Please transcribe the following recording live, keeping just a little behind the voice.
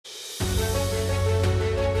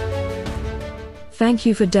Thank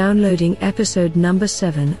you for downloading episode number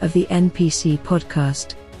 7 of the NPC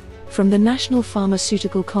podcast from the National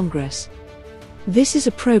Pharmaceutical Congress. This is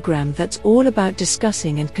a program that's all about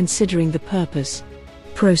discussing and considering the purpose,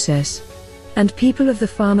 process, and people of the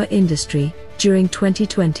pharma industry during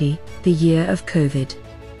 2020, the year of COVID.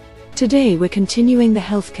 Today we're continuing the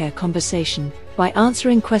healthcare conversation by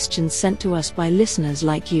answering questions sent to us by listeners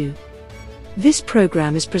like you. This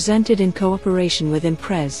program is presented in cooperation with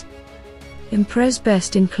Imprez. Imprez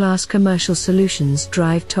best-in-class commercial solutions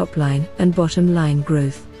drive top-line and bottom-line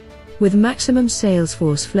growth with maximum sales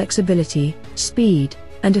force flexibility, speed,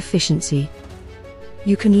 and efficiency.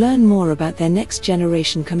 You can learn more about their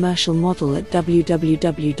next-generation commercial model at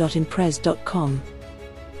www.imprez.com.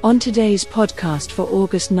 On today's podcast for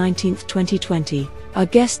August 19, 2020, our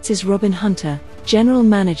guest is Robin Hunter, General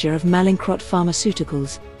Manager of Mallinckrodt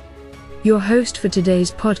Pharmaceuticals. Your host for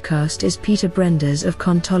today's podcast is Peter Brenders of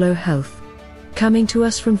Contolo Health, coming to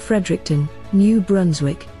us from Fredericton, New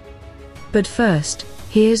Brunswick. But first,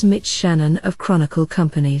 here's Mitch Shannon of Chronicle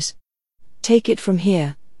Companies. Take it from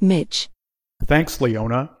here, Mitch. Thanks,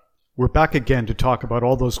 Leona. We're back again to talk about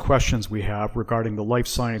all those questions we have regarding the life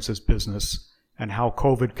sciences business and how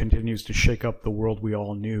COVID continues to shake up the world we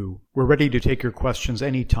all knew. We're ready to take your questions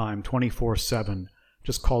anytime, 24/7.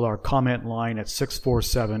 Just call our comment line at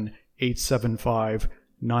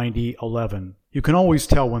 647-875-9011. You can always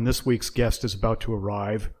tell when this week's guest is about to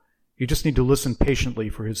arrive. You just need to listen patiently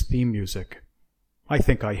for his theme music. I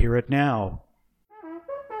think I hear it now.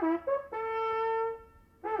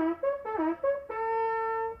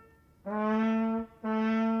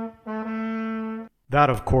 That,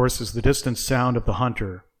 of course, is the distant sound of the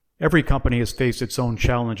hunter. Every company has faced its own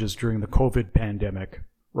challenges during the COVID pandemic.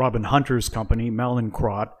 Robin Hunter's company,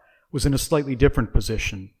 Mallinckrodt, was in a slightly different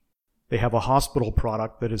position. They have a hospital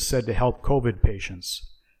product that is said to help COVID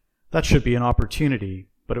patients. That should be an opportunity,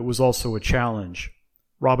 but it was also a challenge.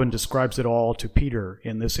 Robin describes it all to Peter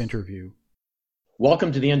in this interview.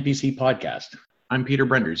 Welcome to the NPC podcast. I'm Peter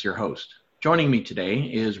Brenders, your host. Joining me today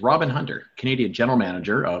is Robin Hunter, Canadian General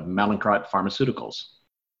Manager of Mallinckrodt Pharmaceuticals.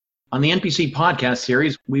 On the NPC podcast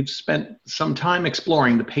series, we've spent some time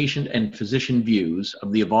exploring the patient and physician views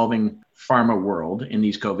of the evolving pharma world in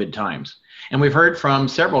these COVID times. And we've heard from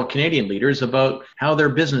several Canadian leaders about how their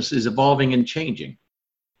business is evolving and changing.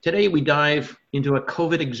 Today, we dive into a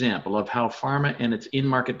COVID example of how pharma and its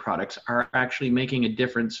in-market products are actually making a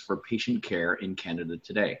difference for patient care in Canada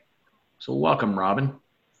today. So welcome, Robin.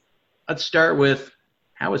 Let's start with,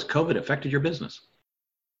 how has COVID affected your business?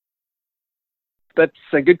 That's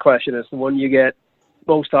a good question. It's the one you get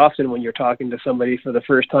most often when you're talking to somebody for the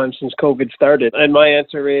first time since COVID started. And my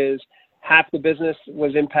answer is, half the business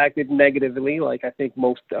was impacted negatively, like I think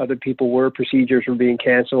most other people were. Procedures were being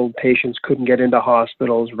canceled, patients couldn't get into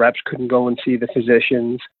hospitals, reps couldn't go and see the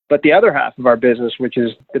physicians. But the other half of our business, which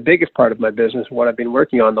is the biggest part of my business, what I've been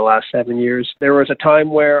working on the last 7 years, there was a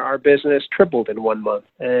time where our business tripled in 1 month,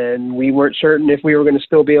 and we weren't certain if we were going to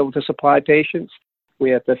still be able to supply patients.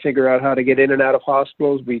 We had to figure out how to get in and out of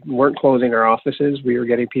hospitals. We weren't closing our offices. We were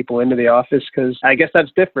getting people into the office because I guess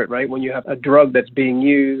that's different, right? When you have a drug that's being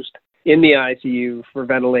used in the ICU for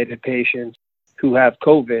ventilated patients who have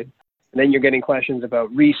COVID, and then you're getting questions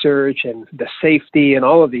about research and the safety and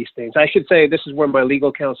all of these things. I should say this is where my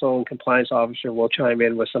legal counsel and compliance officer will chime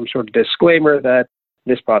in with some sort of disclaimer that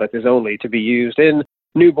this product is only to be used in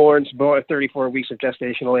newborns 34 weeks of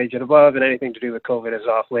gestational age and above, and anything to do with COVID is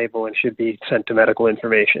off-label and should be sent to medical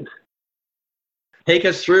information. Take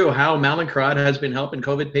us through how Mallinckrodt has been helping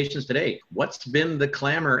COVID patients today. What's been the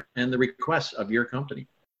clamor and the requests of your company?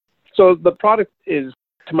 So the product is,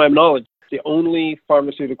 to my knowledge, the only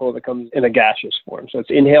pharmaceutical that comes in a gaseous form. So it's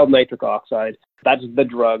inhaled nitric oxide. That's the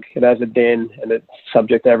drug. It has a DIN, and it's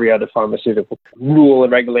subject to every other pharmaceutical rule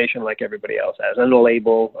and regulation like everybody else has, and a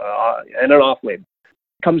label and an off-label.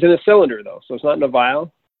 It comes in a cylinder, though, so it's not in a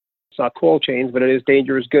vial. It's not cold chains, but it is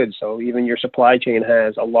dangerous goods. So even your supply chain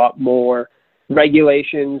has a lot more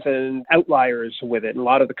regulations and outliers with it. And a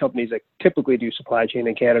lot of the companies that typically do supply chain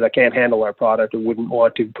in Canada can't handle our product or wouldn't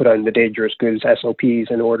want to put on the dangerous goods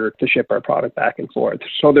SOPs in order to ship our product back and forth.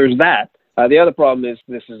 So there's that. The other problem is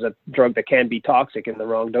this is a drug that can be toxic in the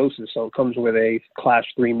wrong doses. So it comes with a Class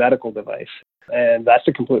 3 medical device. And that's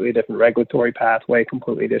a completely different regulatory pathway,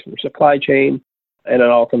 completely different supply chain. And it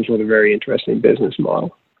all comes with a very interesting business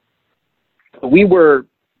model. We were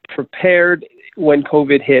prepared when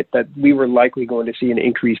COVID hit that we were likely going to see an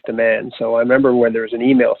increased demand. So I remember when there was an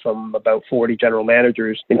email from about 40 general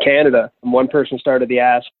managers in Canada, and one person started to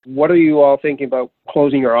ask, what are you all thinking about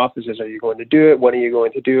closing your offices? Are you going to do it? When are you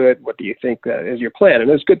going to do it? What do you think is your plan? And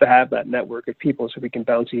it's good to have that network of people so we can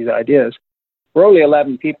bounce these ideas. We're only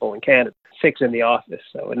 11 people in Canada, 6 in the office.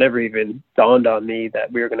 So it never even dawned on me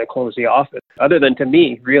that we were going to close the office. Other than to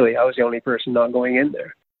me, really, I was the only person not going in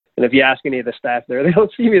there. And if you ask any of the staff there, they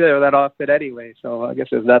don't see me there that often anyway. So I guess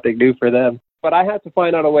there's nothing new for them. But I had to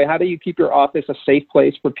find out a way. How do you keep your office a safe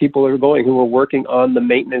place for people who are working on the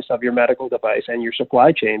maintenance of your medical device and your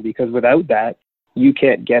supply chain? Because without that, you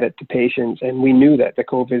can't get it to patients. And we knew that the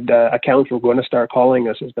COVID accounts were going to start calling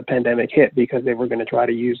us as the pandemic hit because they were going to try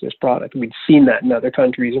to use this product. We'd seen that in other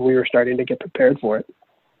countries, and we were starting to get prepared for it.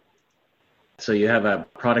 So you have a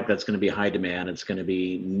product that's going to be high demand, it's going to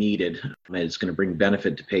be needed, it's going to bring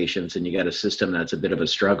benefit to patients, and you got a system that's a bit of a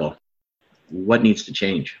struggle. What needs to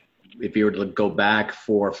change? If you were to go back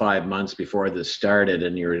 4 or 5 months before this started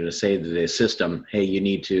and you were to say to the system, hey, you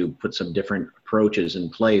need to put some different approaches in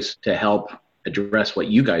place to help address what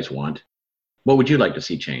you guys want, what would you like to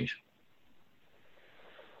see change?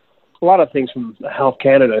 A lot of things from a Health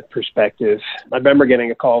Canada perspective. I remember getting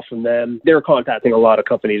a call from them. They were contacting a lot of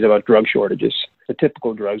companies about drug shortages, the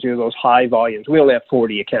typical drugs, those high volumes. We only have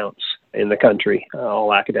 40 accounts in the country,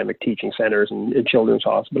 all academic teaching centers and children's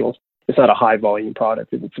hospitals. It's not a high volume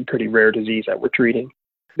product. It's a pretty rare disease that we're treating.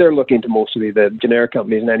 They're looking to mostly the generic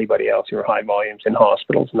companies and anybody else who are high volumes in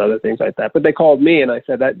hospitals and other things like that. But they called me and I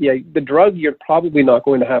said that, yeah, the drug you're probably not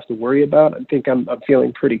going to have to worry about. I think I'm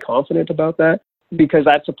feeling pretty confident about that because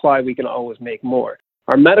that supply we can always make more.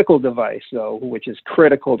 Our medical device, though, which is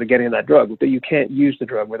critical to getting that drug, but you can't use the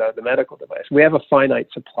drug without the medical device. We have a finite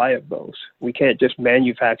supply of those. We can't just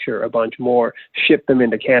manufacture a bunch more, ship them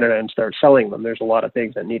into Canada and start selling them. There's a lot of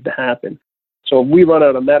things that need to happen. So if we run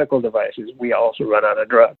out of medical devices, we also run out of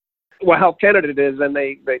drugs. What Health Canada did is then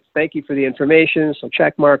they thank you for the information, so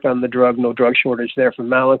check mark on the drug, no drug shortage there for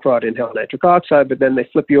Mallinckrodt inhaled nitric oxide, but then they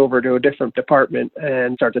flip you over to a different department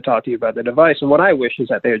and start to talk to you about the device. And what I wish is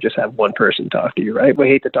that they would just have one person talk to you, right? We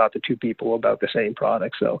hate to talk to 2 people about the same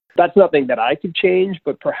product. So that's nothing that I could change,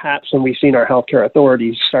 but perhaps when we've seen our healthcare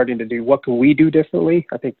authorities starting to do what can we do differently,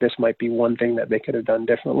 I think this might be one thing that they could have done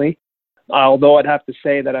differently. Although I'd have to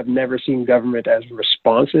say that I've never seen government as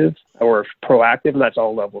responsive or proactive, and that's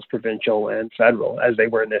all levels, provincial and federal, as they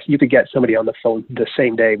were in this. You could get somebody on the phone the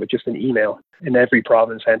same day with just an email in every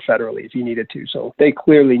province and federally if you needed to. So they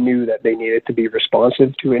clearly knew that they needed to be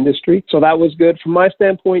responsive to industry. So that was good. From my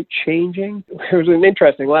standpoint, changing, it was an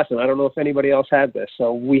interesting lesson. I don't know if anybody else had this.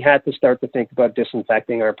 So we had to start to think about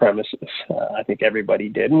disinfecting our premises. I think everybody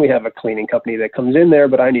did. And we have a cleaning company that comes in there,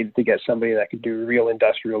 but I needed to get somebody that could do real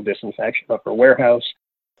industrial disinfection of our warehouse,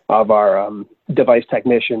 of our device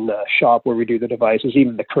technician shop where we do the devices,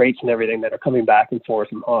 even the crates and everything that are coming back and forth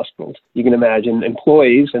from hospitals. You can imagine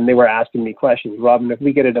employees, and they were asking me questions, Robin, if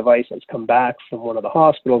we get a device that's come back from one of the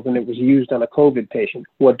hospitals and it was used on a COVID patient,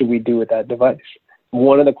 what do we do with that device?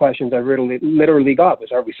 One of the questions I literally got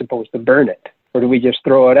was, are we supposed to burn it? Or do we just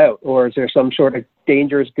throw it out? Or is there some sort of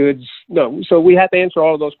dangerous goods? No. So we had to answer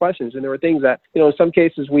all of those questions. And there were things that, in some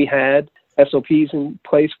cases we had SOPs in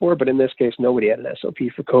place for, but in this case, nobody had an SOP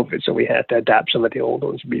for COVID. So we had to adapt some of the old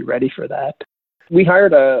ones to be ready for that. We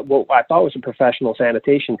hired what I thought was a professional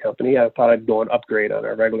sanitation company. I thought I'd go and upgrade on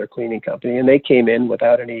our regular cleaning company. And they came in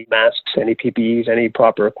without any masks, any PPEs, any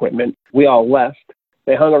proper equipment. We all left.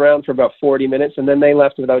 They hung around for about 40 minutes and then they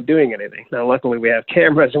left without doing anything. Now, luckily we have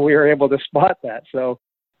cameras and we were able to spot that. So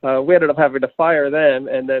we ended up having to fire them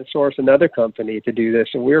and then source another company to do this.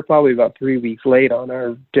 And we were probably about 3 weeks late on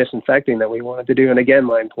our disinfecting that we wanted to do. And again,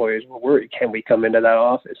 my employees were worried, can we come into that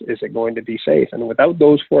office? Is it going to be safe? And without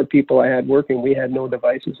those 4 people I had working, we had no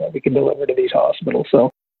devices that we could deliver to these hospitals. So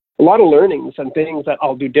a lot of learnings and things that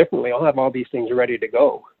I'll do differently. I'll have all these things ready to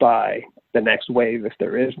go by the next wave if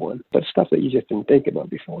there is one, but stuff that you just didn't think about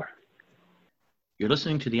before. You're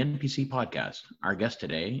listening to the NPC podcast. Our guest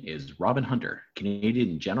today is Robin Hunter,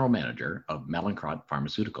 Canadian General Manager of Mallinckrodt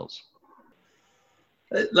Pharmaceuticals.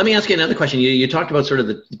 Let me ask you another question. You talked about sort of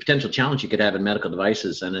the potential challenge you could have in medical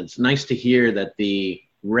devices, and it's nice to hear that the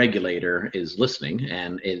regulator is listening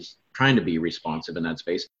and is trying to be responsive in that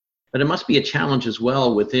space. But it must be a challenge as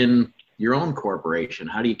well within your own corporation.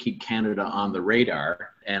 How do you keep Canada on the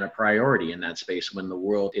radar and a priority in that space when the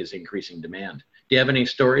world is increasing demand? Do you have any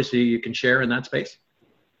stories that you can share in that space?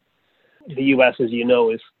 The U.S., as you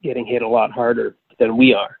know, is getting hit a lot harder than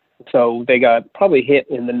we are. So they got probably hit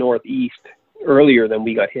in the Northeast earlier than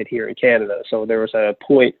we got hit here in Canada. So there was a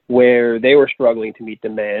point where they were struggling to meet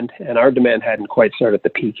demand, and our demand hadn't quite started to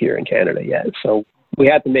peak here in Canada yet. So we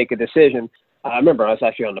had to make a decision. I remember I was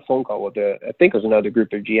actually on the phone call with I think it was another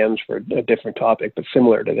group of GMs for a different topic, but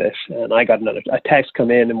similar to this. And I got a text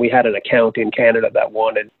come in, and we had an account in Canada that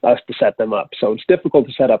wanted us to set them up. So it's difficult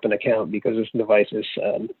to set up an account because this device is,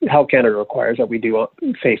 Health Canada requires that we do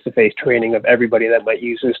face-to-face training of everybody that might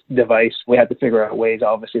use this device. We had to figure out ways.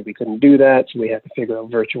 Obviously, we couldn't do that, so we had to figure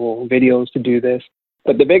out virtual videos to do this.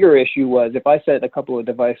 But the bigger issue was if I sent a couple of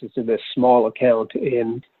devices to this small account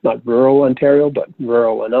in not rural Ontario, but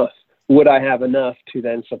rural enough, would I have enough to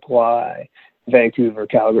then supply Vancouver,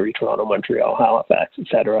 Calgary, Toronto, Montreal, Halifax, et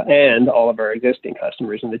cetera, and all of our existing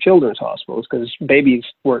customers in the children's hospitals, because babies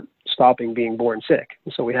weren't stopping being born sick.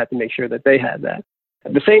 So we had to make sure that they had that.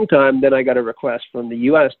 At the same time, then I got a request from the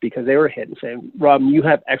U.S. because they were hit and saying, Rob, you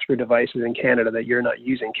have extra devices in Canada that you're not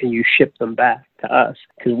using. Can you ship them back to us?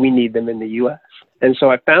 Because we need them in the U.S. And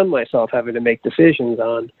so I found myself having to make decisions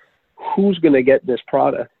on who's going to get this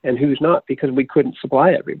product and who's not, because we couldn't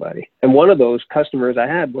supply everybody. And one of those customers I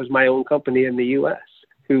had was my own company in the U.S.,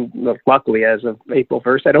 who luckily as of April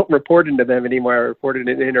 1st, I don't report into them anymore. I reported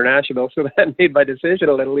into international, so that made my decision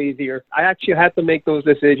a little easier. I actually had to make those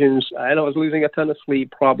decisions. I was losing a ton of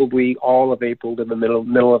sleep probably all of April to the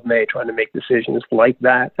middle of May trying to make decisions like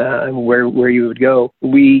that and where you would go.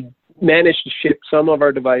 We managed to ship some of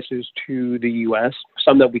our devices to the U.S.,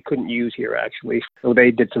 some that we couldn't use here, actually. So they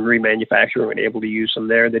did some remanufacturing and were able to use them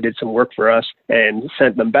there. They did some work for us and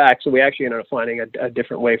sent them back. So we actually ended up finding a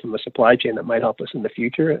different way from the supply chain that might help us in the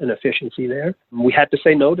future and efficiency there. We had to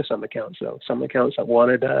say no to some accounts, though. Some accounts that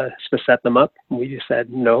wanted us to set them up, we just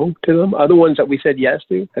said no to them. Other ones that we said yes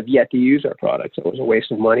to have yet to use our products. So it was a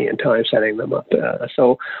waste of money and time setting them up.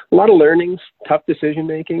 So a lot of learnings, tough decisions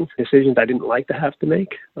I didn't like to have to make.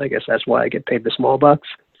 I guess that's why I get paid the small bucks.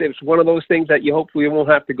 It's one of those things that you hopefully won't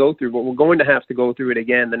have to go through, but we're going to have to go through it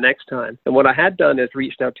again the next time. And what I had done is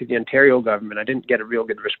reached out to the Ontario government. I didn't get a real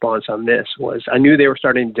good response on this. I knew they were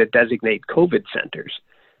starting to designate COVID centers.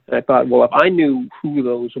 And I thought, well, if I knew who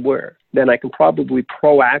those were, then I can probably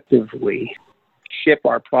proactively ship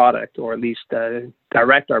our product, or at least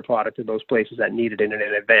direct our product to those places that need it in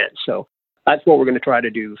advance. So that's what we're going to try to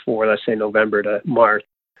do for, let's say, November to March.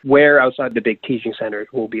 Where outside the big teaching centers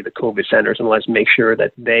will be the COVID centers, and let's make sure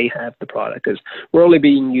that they have the product, because we're only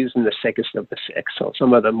being used in the sickest of the sick. So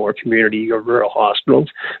some of the more community or rural hospitals,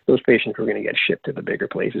 those patients were going to get shipped to the bigger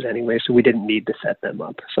places anyway, so we didn't need to set them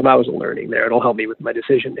up. So that was a learning there. It'll help me with my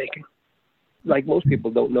decision making. Like most people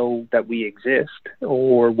don't know that we exist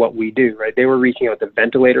or what we do, right? They were reaching out to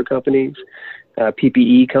ventilator companies,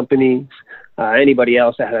 PPE companies, anybody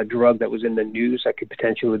else that had a drug that was in the news that could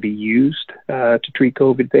potentially be used to treat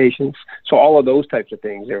COVID patients. So all of those types of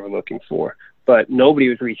things they were looking for. But nobody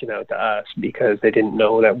was reaching out to us because they didn't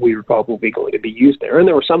know that we were probably going to be used there. And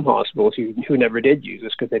there were some hospitals who never did use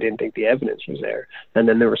us because they didn't think the evidence was there. And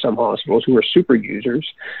then there were some hospitals who were super users.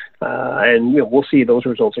 And we'll see, those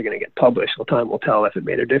results are going to get published. So time will tell if it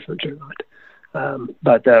made a difference or not.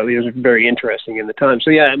 But it was very interesting in the time.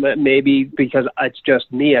 So yeah, maybe because it's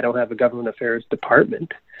just me, I don't have a government affairs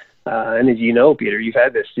department. And as you know, Peter, you've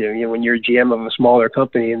had this, when you're a GM of a smaller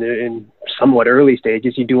company in somewhat early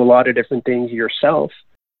stages, you do a lot of different things yourself.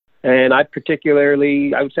 And I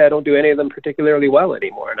would say I don't do any of them particularly well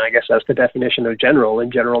anymore. And I guess that's the definition of general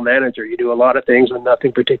and general manager. You do a lot of things and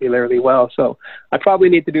nothing particularly well. So I probably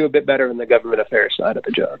need to do a bit better in the government affairs side of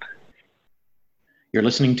the job. You're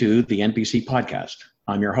listening to the NPC podcast.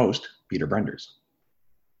 I'm your host, Peter Brenders.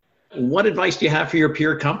 What advice do you have for your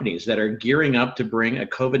peer companies that are gearing up to bring a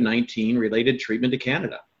COVID-19 related treatment to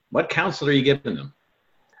Canada? What counsel are you giving them?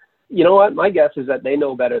 You know what? My guess is that they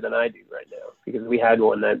know better than I do right now, because we had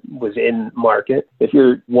one that was in market. If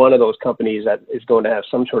you're one of those companies that is going to have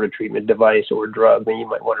some sort of treatment device or drug, then you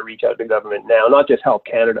might want to reach out to government now, not just Health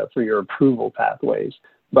Canada for your approval pathways,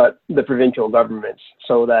 but the provincial governments,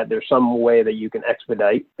 so that there's some way that you can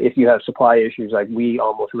expedite. If you have supply issues like we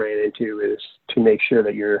almost ran into, is to make sure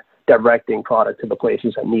that you're directing product to the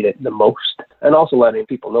places that need it the most, and also letting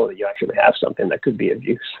people know that you actually have something that could be of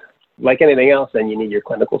use. Like anything else, then you need your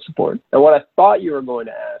clinical support. And what I thought you were going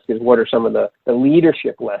to ask is, what are some of the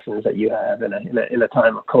leadership lessons that you have in a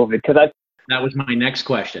time of COVID? Because that was my next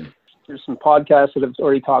question. There's some podcasts that have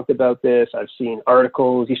already talked about this. I've seen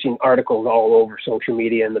articles. You've seen articles all over social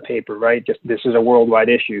media and the paper, right? Just this is a worldwide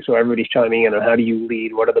issue. So everybody's chiming in on how do you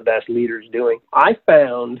lead? What are the best leaders doing? I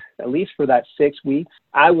found, at least for that 6 weeks,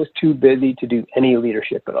 I was too busy to do any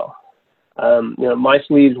leadership at all. My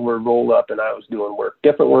sleeves were rolled up and I was doing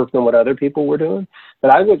different work than what other people were doing.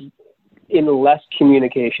 But I was in less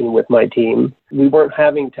communication with my team. We weren't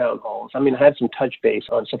having town halls. I mean, I had some touch base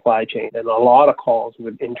on supply chain and a lot of calls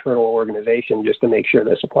with internal organization just to make sure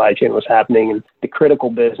the supply chain was happening and the critical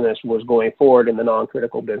business was going forward and the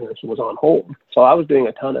non-critical business was on hold. So I was doing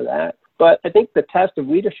a ton of that. But I think the test of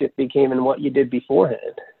leadership became in what you did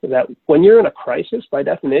beforehand. That when you're in a crisis, by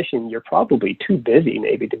definition, you're probably too busy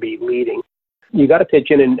maybe to be leading. You got to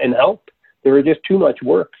pitch in and help. There was just too much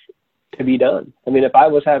work to be done. I mean, if I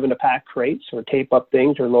was having to pack crates or tape up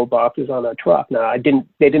things or load boxes on a truck, now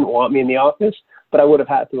they didn't want me in the office, but I would have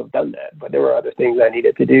had to have done that. But there were other things I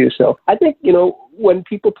needed to do. So I think, when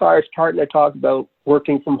people are starting to talk about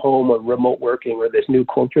working from home or remote working or this new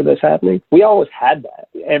culture that's happening, we always had that.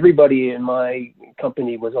 Everybody in my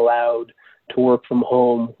company was allowed to work from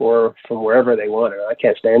home or from wherever they wanted. I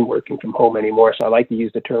can't stand working from home anymore, so I like to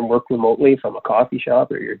use the term work remotely from a coffee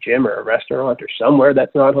shop or your gym or a restaurant or somewhere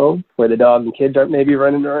that's not home, where the dog and kids aren't maybe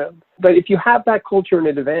running around. But if you have that culture in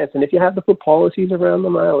advance, and if you have to put policies around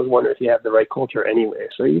them, I always wonder if you have the right culture anyway.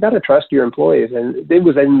 So you got to trust your employees. And it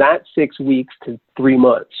was in that 6 weeks to 3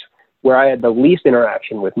 months where I had the least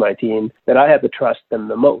interaction with my team, that I had to trust them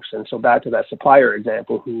the most. And so back to that supplier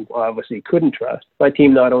example, who obviously couldn't trust, my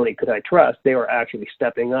team not only could I trust, they were actually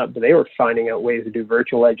stepping up, but they were finding out ways to do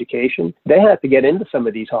virtual education. They had to get into some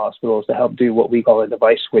of these hospitals to help do what we call a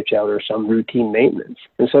device switch out or some routine maintenance.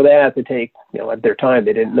 And so they had to take, at their time,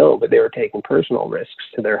 they didn't know, but they were taking personal risks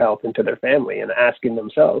to their health and to their family and asking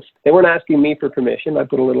themselves. They weren't asking me for permission. I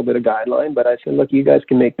put a little bit of guideline, but I said, look, you guys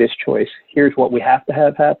can make this choice. Here's what we have to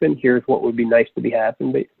have happen. Here's what would be nice to be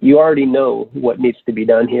happen, but you already know what needs to be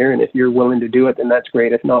done here. And if you're willing to do it, then that's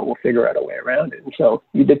great. If not, we'll figure out a way around it. And so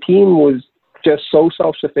the team was just so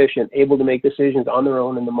self-sufficient, able to make decisions on their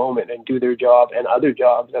own in the moment and do their job and other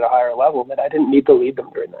jobs at a higher level that I didn't need to lead them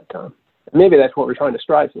during that time. Maybe that's what we're trying to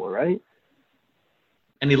strive for, right?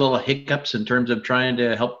 Any little hiccups in terms of trying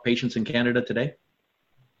to help patients in Canada today?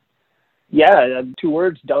 Yeah, 2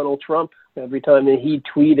 words, Donald Trump. Every time he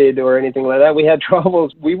tweeted or anything like that, we had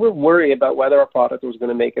troubles. We were worried about whether our product was going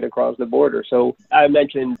to make it across the border. So I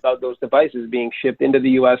mentioned about those devices being shipped into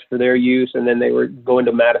the U.S. for their use, and then they were going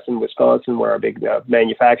to Madison, Wisconsin, where our big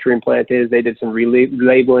manufacturing plant is. They did some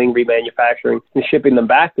relabeling, remanufacturing, and shipping them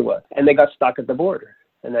back to us, and they got stuck at the border.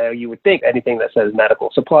 And now you would think anything that says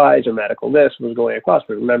medical supplies or medical this was going across.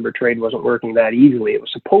 But remember, trade wasn't working that easily. It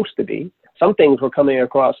was supposed to be. Some things were coming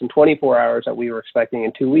across in 24 hours that we were expecting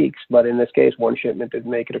in 2 weeks. But in this case, one shipment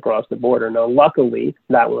didn't make it across the border. Now, luckily,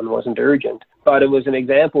 that one wasn't urgent. But it was an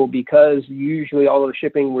example because usually all of the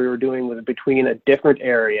shipping we were doing was between a different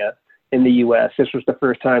area in the U.S. This was the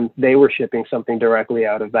first time they were shipping something directly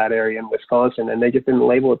out of that area in Wisconsin, and they just didn't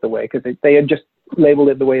label it the way, because they had just labeled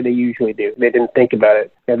it the way they usually do. They didn't think about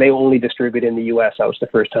it. They only distribute in the U.S. That was the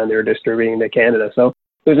first time they were distributing to Canada. So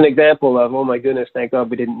there's an example of, oh my goodness, thank God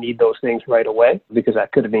we didn't need those things right away, because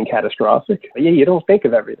that could have been catastrophic. But yeah, you don't think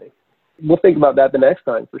of everything. We'll think about that the next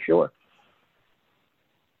time for sure.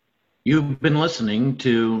 You've been listening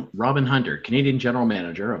to Robin Hunter, Canadian General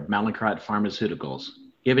Manager of Mallinckrodt Pharmaceuticals,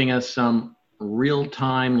 giving us some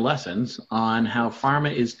real-time lessons on how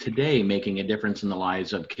pharma is today making a difference in the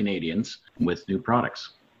lives of Canadians with new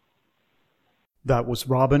products. That was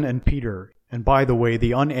Robin and Peter. And by the way,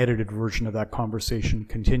 the unedited version of that conversation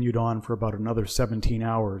continued on for about another 17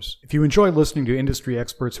 hours. If you enjoy listening to industry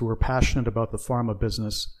experts who are passionate about the pharma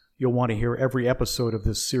business, you'll want to hear every episode of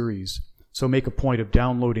this series. So make a point of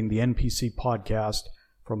downloading the NPC podcast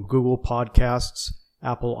from Google Podcasts,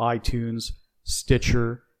 Apple iTunes,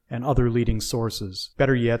 Stitcher, and other leading sources.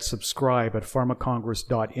 Better yet, subscribe at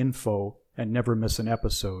pharmacongress.info and never miss an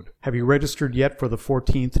episode. Have you registered yet for the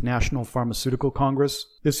 14th National Pharmaceutical Congress?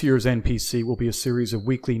 This year's NPC will be a series of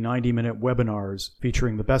weekly 90-minute webinars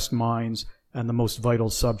featuring the best minds and the most vital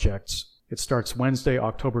subjects. It starts Wednesday,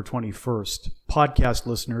 October 21st. Podcast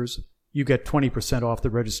listeners, you get 20% off the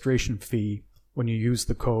registration fee when you use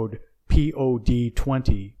the code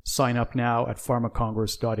POD20. Sign up now at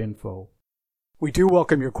pharmacongress.info. We do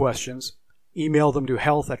welcome your questions. Email them to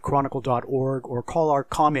health@chronicle.org or call our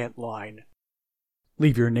comment line.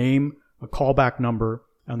 Leave your name, a callback number,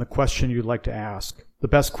 and the question you'd like to ask. The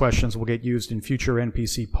best questions will get used in future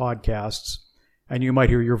NPC podcasts, and you might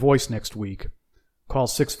hear your voice next week. Call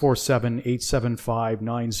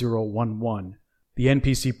 647-875-9011. The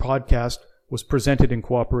NPC podcast was presented in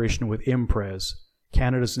cooperation with Imprez,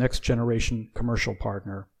 Canada's next generation commercial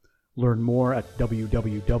partner. Learn more at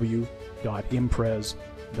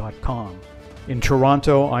www.imprez.com. In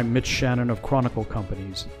Toronto, I'm Mitch Shannon of Chronicle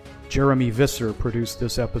Companies. Jeremy Visser produced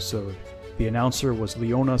this episode. The announcer was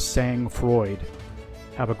Leona Sang-Freud.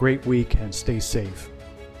 Have a great week and stay safe.